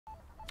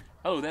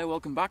Hello there,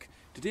 welcome back.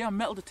 Today I'm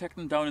metal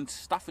detecting down in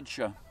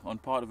Staffordshire on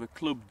part of a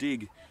club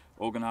dig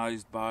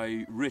organised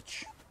by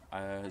Rich.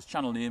 His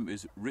channel name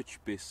is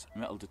Richbiss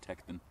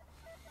Detecting.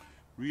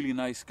 Really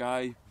nice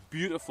guy,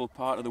 beautiful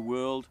part of the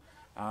world,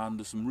 and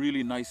there's some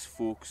really nice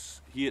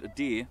folks here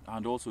today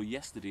and also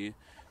yesterday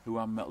who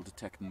I'm metal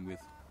detecting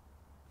with.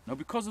 Now,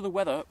 because of the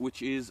weather,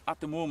 which is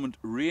at the moment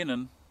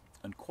raining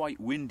and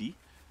quite windy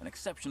and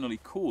exceptionally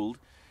cold,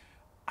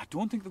 I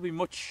don't think there'll be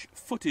much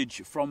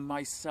footage from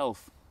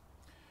myself.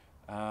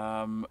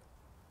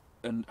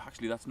 And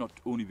actually that's not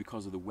only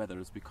because of the weather,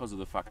 it's because of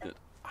the fact that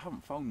I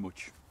haven't found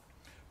much.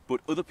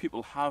 But other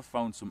people have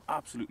found some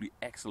absolutely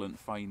excellent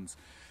finds.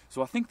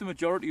 So I think the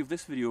majority of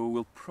this video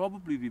will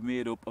probably be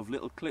made up of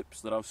little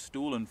clips that I've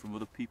stolen from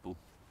other people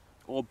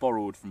or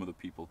borrowed from other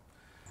people.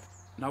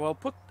 Now, I'll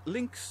put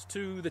links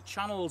to the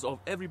channels of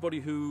everybody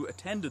who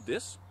attended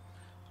this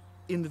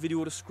in the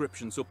video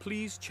description, so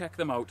please check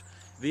them out.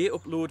 They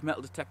upload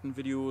metal detecting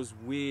videos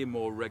way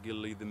more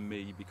regularly than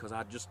me because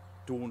I just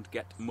don't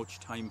get much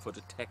time for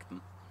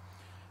detecting.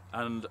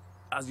 And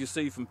as you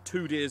see from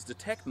 2 days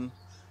detecting,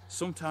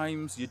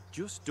 sometimes you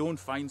just don't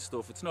find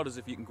stuff. It's not as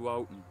if you can go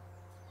out and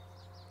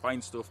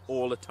find stuff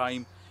all the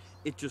time.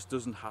 It just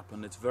doesn't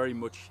happen. It's very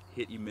much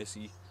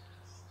hitty-missy.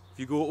 If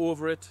you go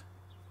over it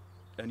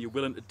and you're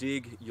willing to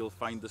dig, you'll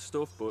find the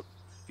stuff, but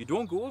if you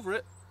don't go over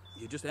it,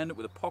 you just end up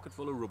with a pocket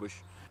full of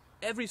rubbish.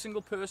 Every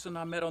single person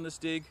I met on this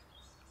dig,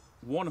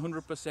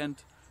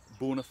 100%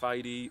 bona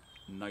fide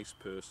nice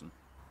person.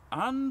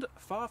 And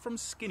far from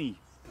skinny.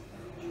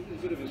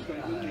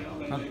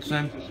 That's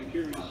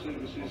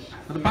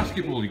the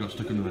basketball you got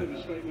stuck in there.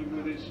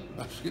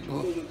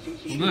 Basketball?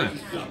 There.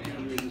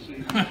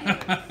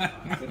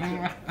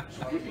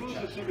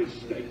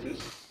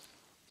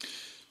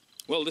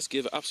 Well, this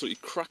gave an absolutely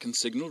cracking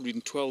signal,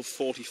 reading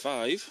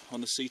 1245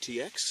 on the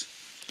CTX.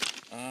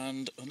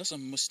 And unless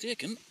I'm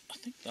mistaken, I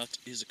think that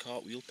is a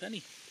cartwheel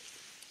penny.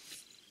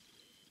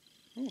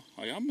 Oh,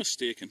 I am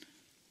mistaken.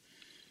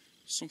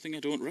 Something I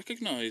don't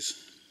recognise.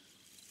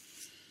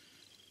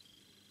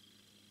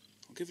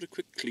 I'll give it a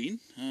quick clean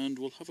and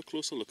we'll have a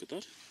closer look at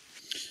that.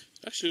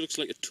 It actually looks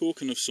like a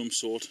token of some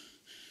sort.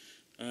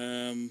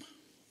 Yeah,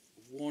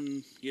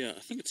 I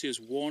think it says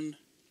 1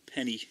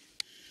 penny.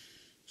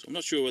 So I'm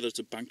not sure whether it's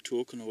a bank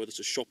token or whether it's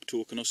a shop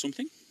token or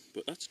something,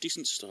 but that's a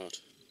decent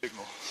start.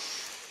 Signal.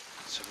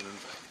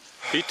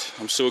 Pete,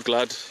 I'm so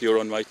glad you're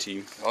on my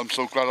team. I'm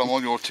so glad I'm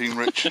on your team,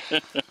 Rich.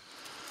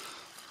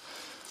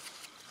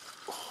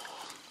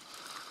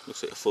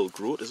 Looks like a full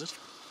groat, is it?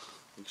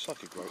 Looks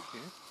like a groat,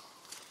 yeah.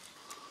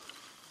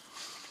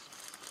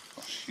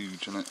 That's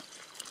huge, isn't it?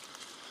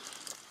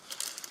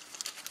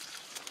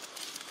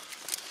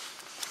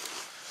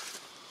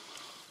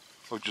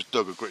 I just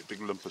dug a great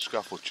big lump of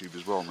scaffold tube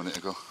as well a minute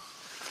ago.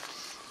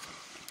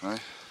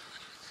 Right.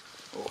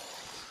 Oh,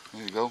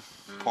 there you go.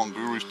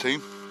 Pondguru's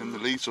team in the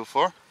lead so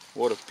far.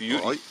 What a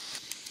beauty. Right.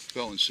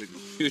 Bell and signal.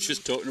 You were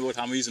just talking about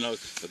hammies and there'll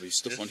be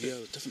stuff on here,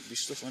 there'll definitely be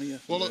stuff on here.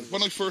 Well,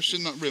 when I first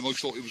seen that rim, I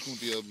thought it was going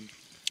to be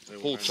a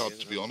whole chad,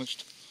 to be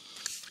honest.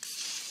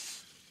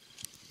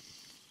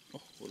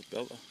 Oh, what a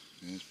belter.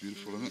 Yeah, it's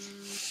beautiful, isn't it?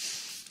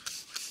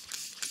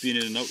 Been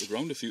in and out the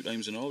ground a few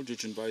times and all,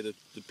 judging by the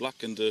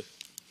black and the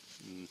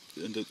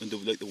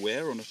like the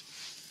wear on it.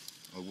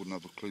 I wouldn't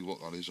have a clue what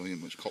that is. I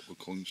think it's copper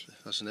coins.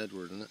 That's an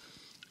Edward, isn't it?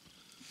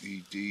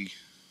 ED.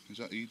 Is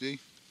that ED?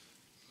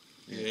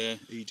 Yeah,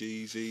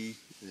 EDV.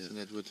 Yeah, it's an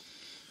Edward.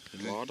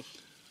 Okay.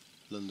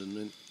 London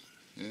Mint.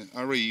 Yeah,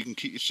 Harry, you can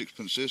keep your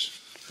sixpences.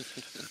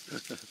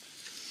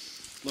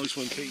 Nice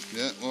one, Pete.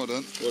 Yeah, well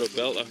done. What a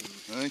belter.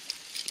 Hey.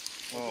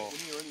 Oh.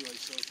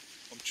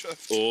 I'm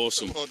chuffed.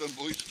 Awesome. Well done,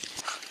 boys.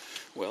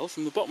 Well,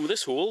 from the bottom of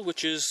this hole,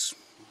 which is,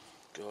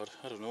 God,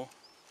 I don't know,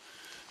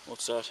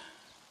 what's that,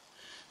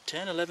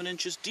 10, 11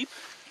 inches deep,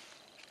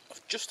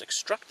 I've just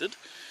extracted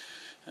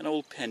an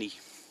old penny.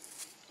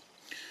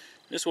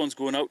 This one's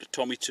going out to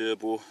Tommy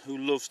Turbo, who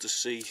loves to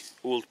see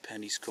old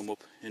pennies come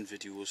up in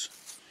videos.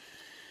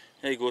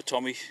 There you go,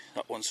 Tommy,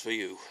 that one's for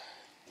you.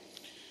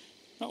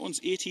 That one's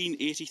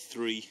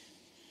 1883.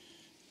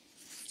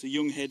 It's a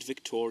young head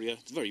Victoria.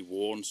 It's very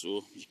worn,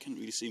 so you can't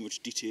really see much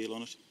detail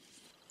on it.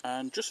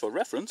 And just for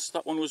reference,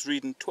 that one was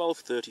reading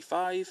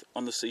 1235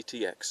 on the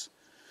CTX.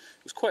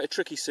 It was quite a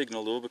tricky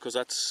signal though, because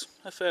that's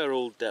a fair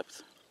old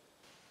depth.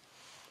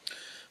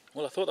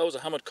 Well, I thought that was a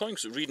hammered coin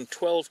because it was reading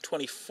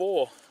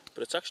 1224,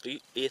 but it's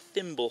actually a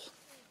thimble.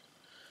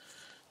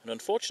 And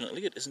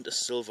unfortunately it isn't a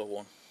silver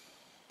one.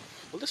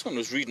 Well, this one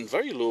was reading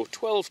very low,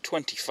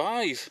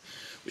 1225,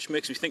 which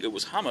makes me think it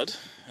was hammered,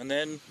 and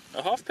then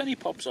a halfpenny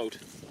pops out.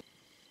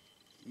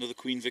 Another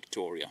Queen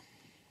Victoria.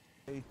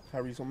 Hey,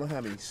 Harry's on the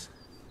hammies.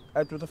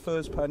 Edward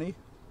I's penny,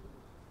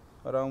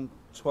 around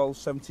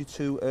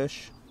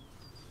 1272-ish.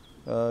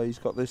 He's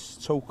got this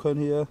token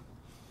here,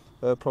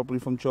 probably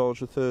from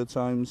George III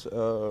times.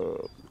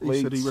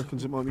 He said he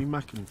reckons it might be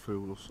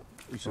Macclesfield or something.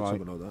 He said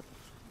something like that.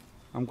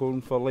 I'm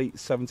going for late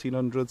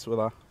 1700s with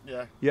that.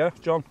 Yeah. Yeah,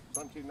 John?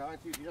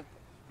 1990s, yeah.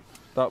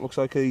 That looks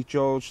like a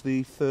George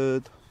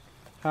III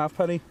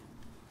halfpenny.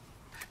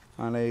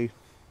 And a...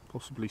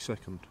 possibly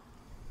second.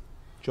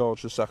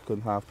 George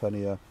II,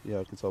 halfpenny. Yeah,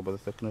 I can tell by the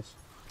thickness.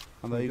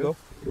 And there you go.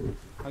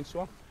 Thanks,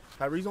 Swan.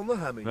 Harry's on the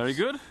hammies. Very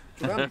good.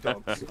 Hammy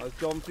dogs.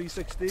 John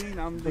 316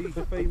 and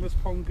the famous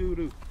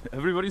Pondguru.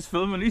 Everybody's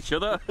filming each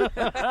other.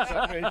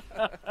 Sorry.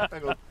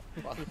 Hang on.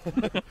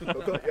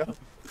 I've got you.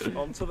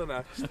 On to the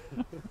next.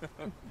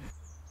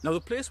 Now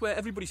the place where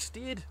everybody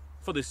stayed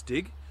for this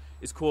dig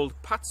is called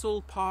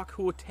Patsall Park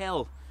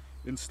Hotel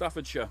in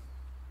Staffordshire.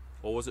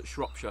 Or was it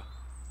Shropshire?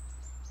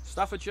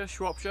 Staffordshire,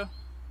 Shropshire?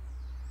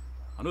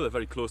 I know they're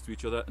very close to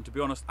each other, and to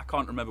be honest I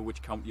can't remember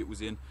which county it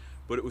was in,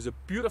 but it was a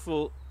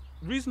beautiful,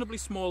 reasonably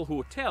small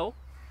hotel,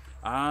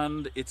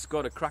 and it's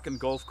got a cracking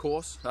golf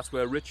course. That's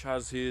where Rich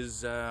has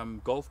his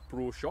golf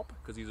pro shop,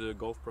 because he's a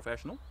golf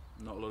professional.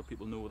 Not a lot of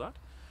people know that.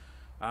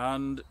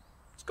 And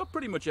it's got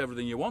pretty much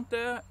everything you want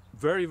there.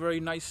 Very, very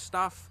nice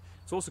staff.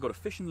 It's also got a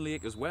fishing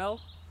lake as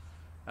well.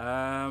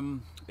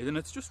 And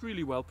it's just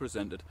really well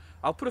presented.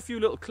 I'll put a few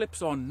little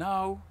clips on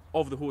now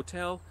of the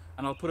hotel,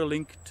 and I'll put a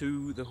link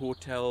to the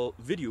hotel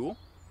video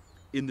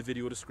in the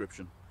video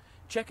description.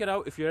 Check it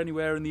out if you're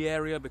anywhere in the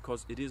area,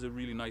 because it is a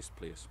really nice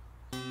place.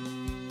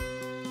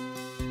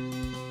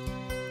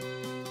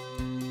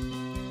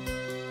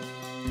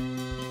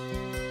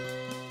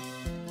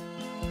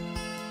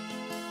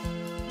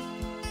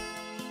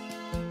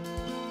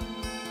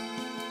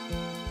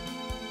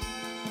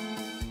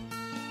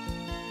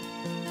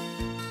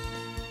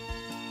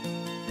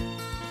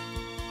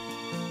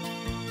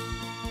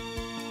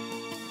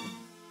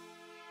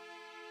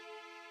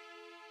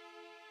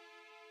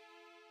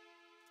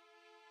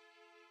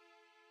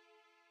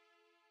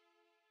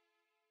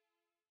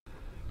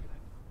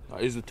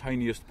 That is the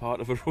tiniest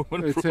part of a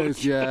Roman It approach.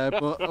 is, yeah,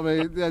 but I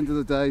mean, at the end of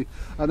the day,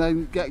 and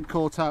then getting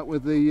caught out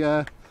with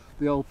the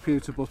old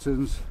pewter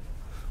buttons,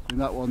 and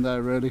that one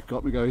there really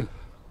got me going.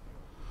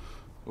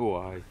 Oh,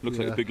 aye. Looks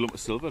like a big lump of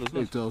silver, doesn't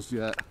it? It does,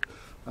 yeah.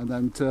 And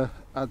then to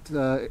add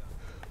to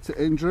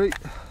injury,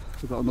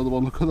 we've got another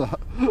one. Look at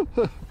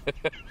that.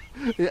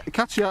 Yeah,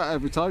 catch you out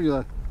every time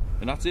you're there.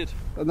 And that's it.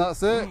 And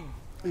that's it.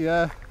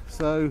 Yeah.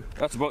 So.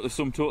 That's about the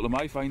sum total of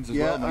my finds as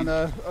yeah, well,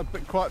 mate.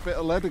 and quite a bit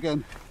of lead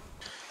again.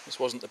 This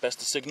wasn't the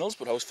best of signals,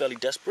 but I was fairly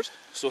desperate,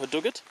 so I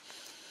dug it.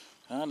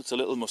 And it's a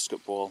little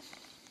musket ball.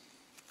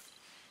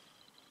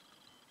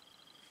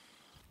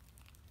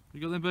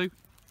 You got them, Boo?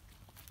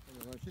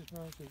 It's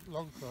nice,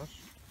 long cross.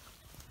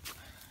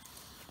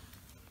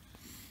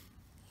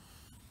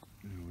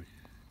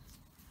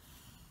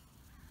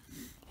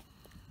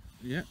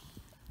 Yeah.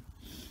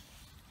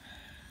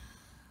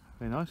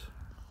 Very nice.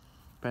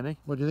 Penny.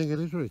 What do you think it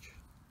is, Rich?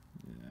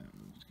 Yeah,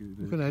 let's give it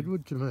a Look at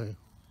Edward to me.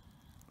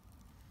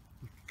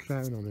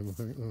 Crown on him, I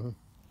think.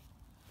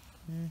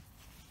 Yeah.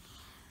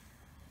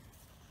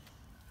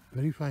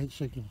 Very faint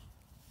signal.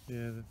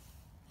 Yeah.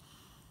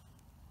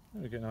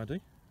 There we get an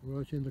ID.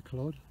 Right in the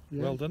clod.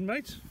 Yeah. Well done,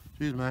 mate.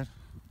 Cheers, mate.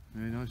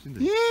 Very nice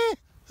indeed.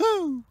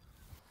 Yee-hoo!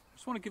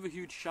 Just want to give a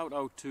huge shout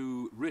out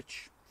to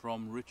Rich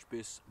from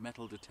Richbiss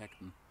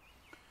Detecting.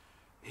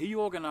 He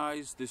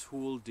organised this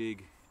whole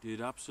dig,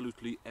 did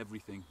absolutely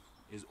everything.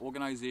 His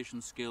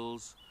organisation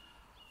skills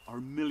are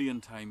a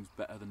million times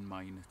better than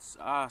mine.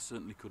 I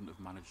certainly couldn't have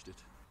managed it.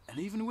 And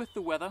even with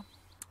the weather,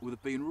 with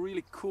it being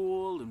really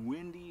cold and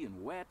windy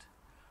and wet,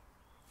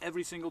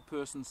 every single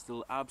person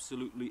still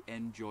absolutely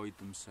enjoyed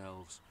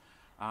themselves.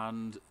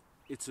 And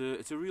it's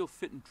a real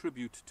fitting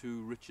tribute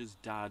to Rich's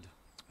dad,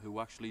 who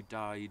actually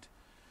died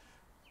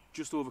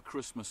just over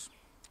Christmas.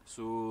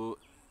 So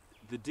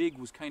the dig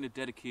was kind of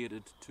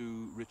dedicated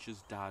to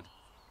Rich's dad,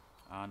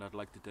 and I'd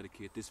like to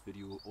dedicate this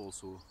video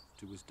also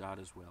to his dad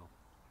as well.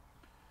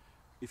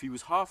 If he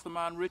was half the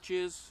man Rich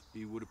is,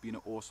 he would have been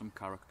an awesome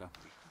character.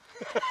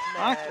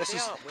 Right,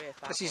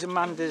 this is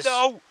Amanda's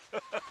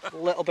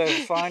little bit of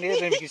a find here,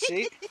 as you can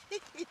see.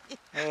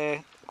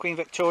 Queen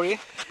Victoria,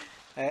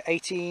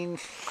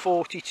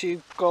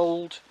 1842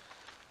 gold.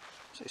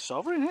 Is it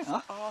sovereign, isn't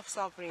it? Half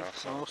sovereign.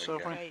 Half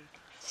sovereign. Right.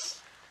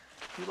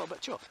 You a little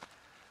bit chuffed?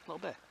 A little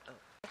bit?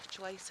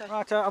 Actually, so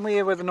Right, I'm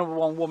here with another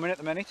one woman at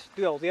the minute.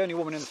 The only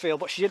woman in the field,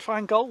 but she did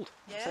find gold.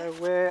 yeah.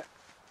 So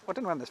I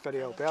don't know when this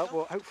video will be out,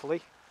 but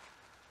hopefully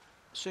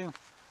soon.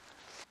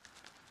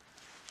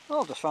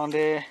 Well, I've just found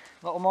a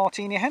little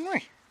Martini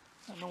Henry.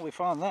 I don't normally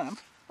find them.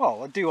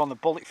 Well, I do on the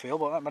bullet field,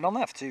 but I haven't been on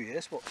there for 2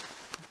 years, but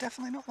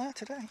definitely not there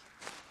today.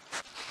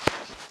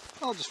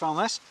 Well, I just found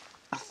this.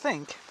 I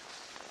think,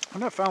 I've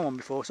never found one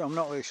before, so I'm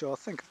not really sure. I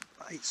think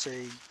it's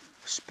a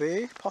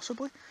spear,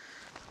 possibly.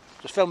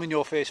 Just filming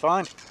your first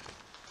find.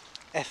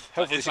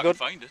 Hopefully it's good.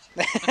 Find it.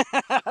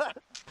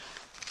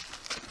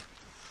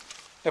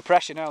 No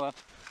pressure now then.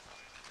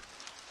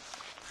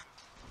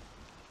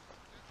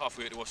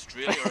 Halfway to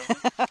Australia.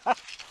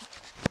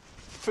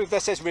 Proof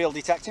that says real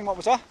detecting. What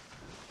was that?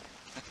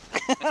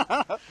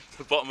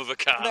 The bottom of a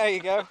can. There you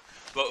go.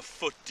 About a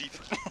foot deep.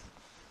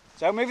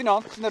 So moving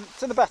on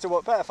to the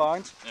better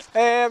finds.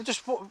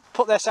 Just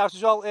put this out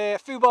as well.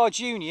 Fubar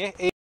Junior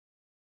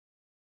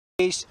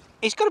he's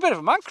got a bit of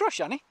a man crush,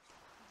 hasn't he?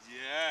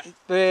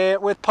 Yeah.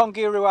 With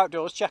Pondguru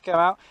Outdoors, check him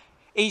out.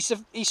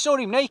 He saw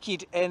him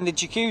naked in the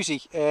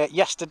jacuzzi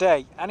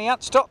yesterday, and he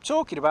had stopped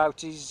talking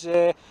about his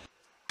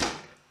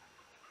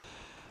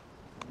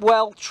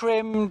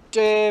well-trimmed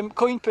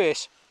coin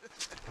purse.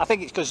 I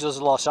think it's because he does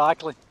a lot of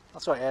cycling.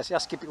 That's what it is. He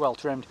has to keep it well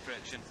trimmed.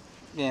 Friction.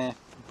 Yeah,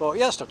 but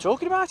he has stopped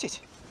talking about it.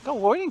 Don't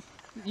worry.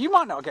 You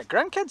might not get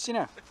grandkids, you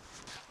know.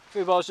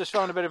 Fubo's just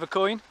found a bit of a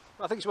coin.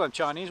 I think it's one of the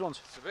Chinese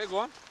ones. It's a big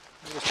one.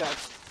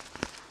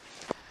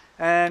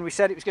 And we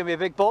said it was going to be a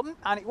big button,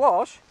 and it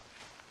was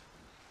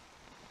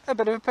a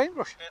bit of a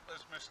paintbrush.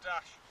 Hitler's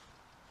moustache.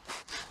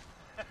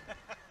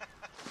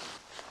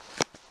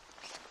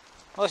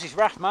 Well, this is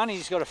Raff, man.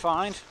 He's got to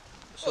find.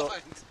 So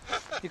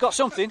he's got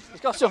something.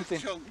 He's got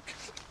something.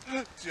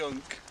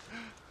 Junk.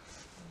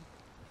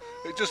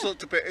 It just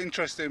looked a bit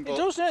interesting, but It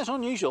does. It's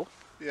unusual.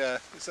 yeah,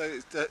 so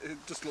it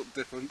just looked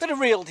different. Bit of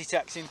real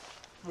detecting.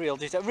 Real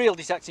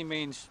detecting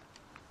means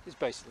it's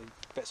basically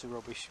bits of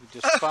rubbish we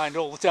just find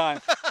all the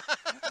time.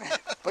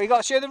 But you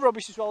got to share the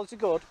rubbish as well as the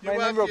good.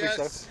 Mainly rubbish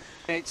yes.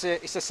 though. It's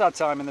a sad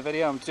time in the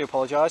video. I do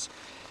apologise.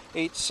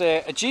 It's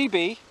a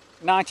GB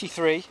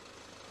 93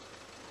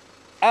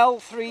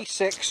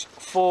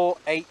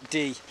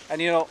 L3648D,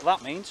 and you know what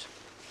that means?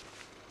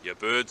 Your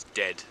bird's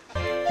dead.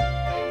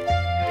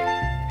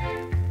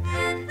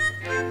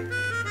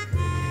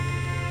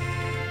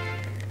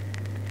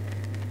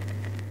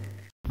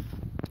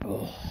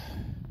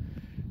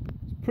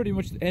 Pretty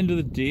much the end of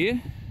the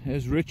day.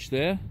 There's Rich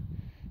there,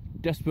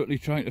 desperately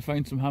trying to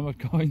find some hammered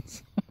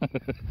coins.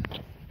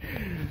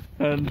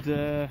 And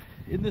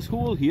in this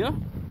hole here,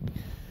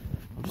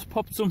 I've just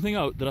popped something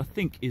out that I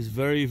think is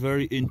very,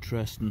 very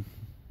interesting.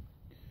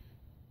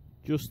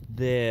 Just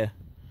there.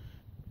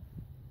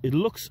 It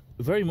looks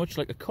very much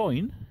like a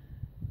coin.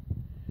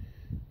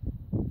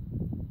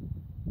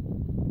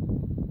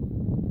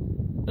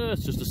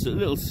 It's just a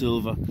little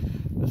silver.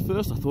 At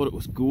first I thought it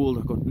was gold.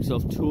 I got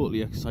myself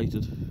totally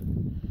excited.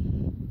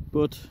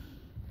 But,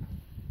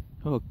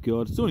 oh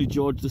God, it's only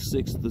George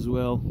VI as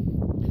well.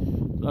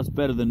 That's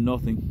better than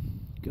nothing.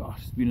 God,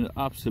 it's been an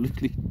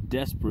absolutely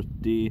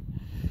desperate day.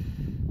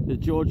 The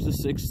George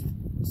VI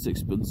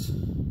sixpence.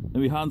 And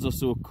my hands are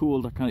so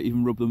cold I can't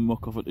even rub the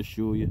muck off it to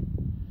show you.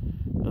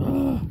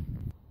 Ugh.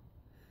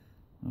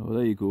 Oh,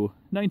 there you go.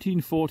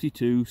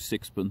 1942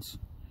 sixpence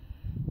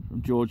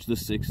from George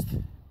VI.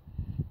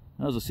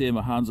 As I say,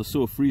 my hands are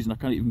so freezing I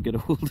can't even get a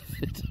hold of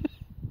it.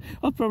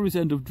 I'll probably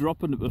end up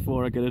dropping it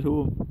before I get it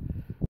home.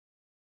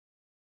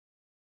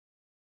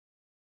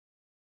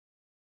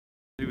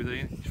 With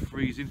Ian, it's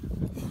freezing,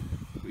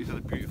 but he's had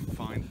a beautiful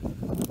find.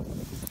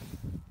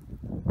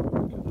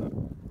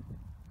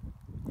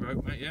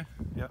 Rope, mate, yeah?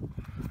 Yeah.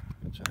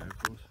 Good to know, of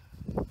course.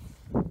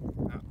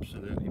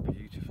 Absolutely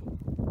beautiful.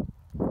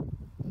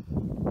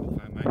 Well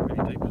found, mate,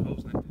 really deep as well,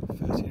 isn't it?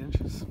 30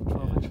 inches,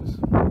 12 inches.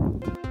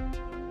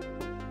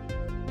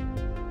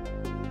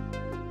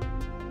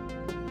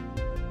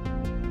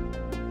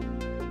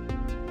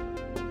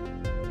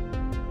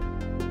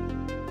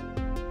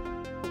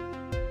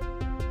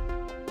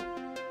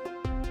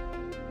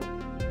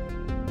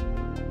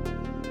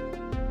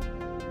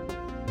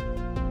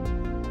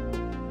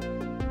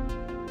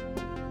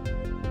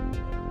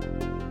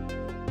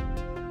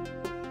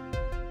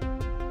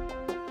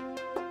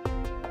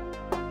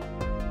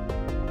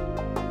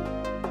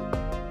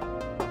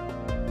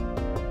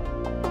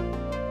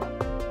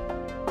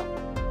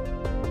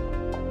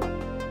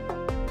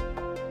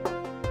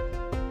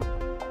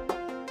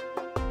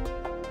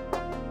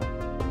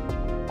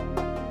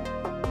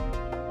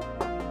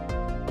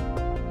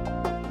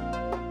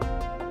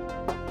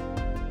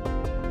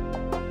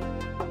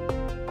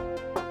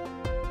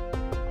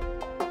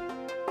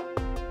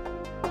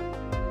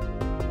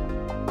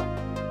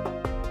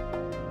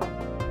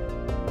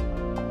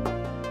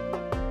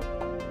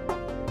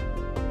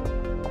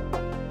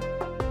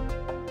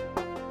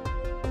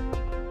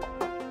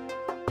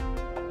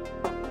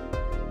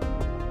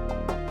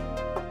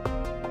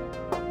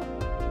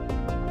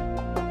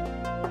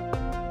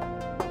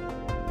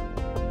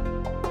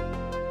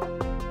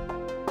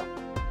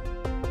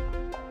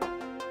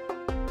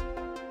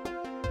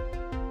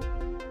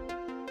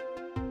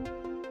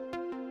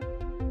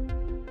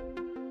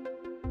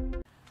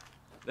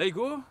 There you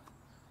go.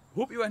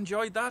 Hope you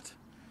enjoyed that.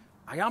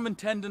 I am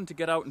intending to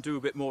get out and do a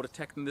bit more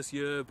detecting this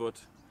year, but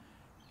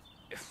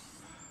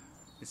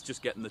it's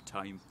just getting the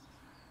time.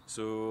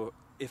 So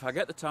if I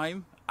get the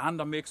time and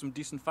I make some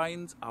decent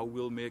finds, I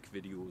will make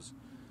videos.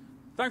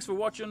 Thanks for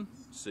watching.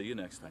 See you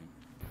next time.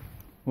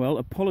 Well,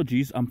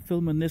 apologies. I'm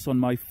filming this on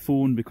my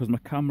phone because my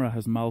camera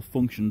has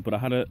malfunctioned, but I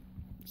had a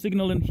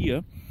signal in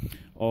here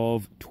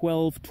of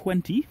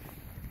 1220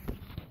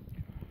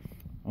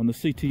 on the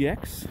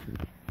CTX.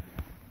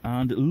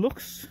 And it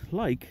looks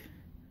like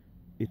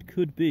it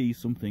could be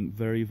something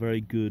very, very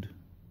good.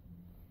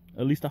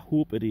 At least I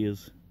hope it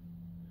is.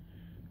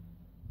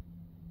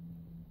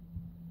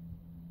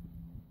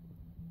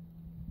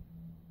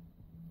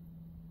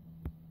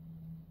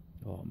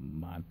 Oh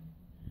man.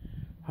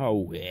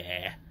 How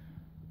It's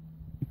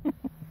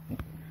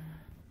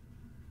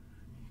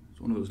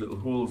one of those little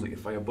holes that you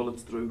fire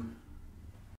bullets through.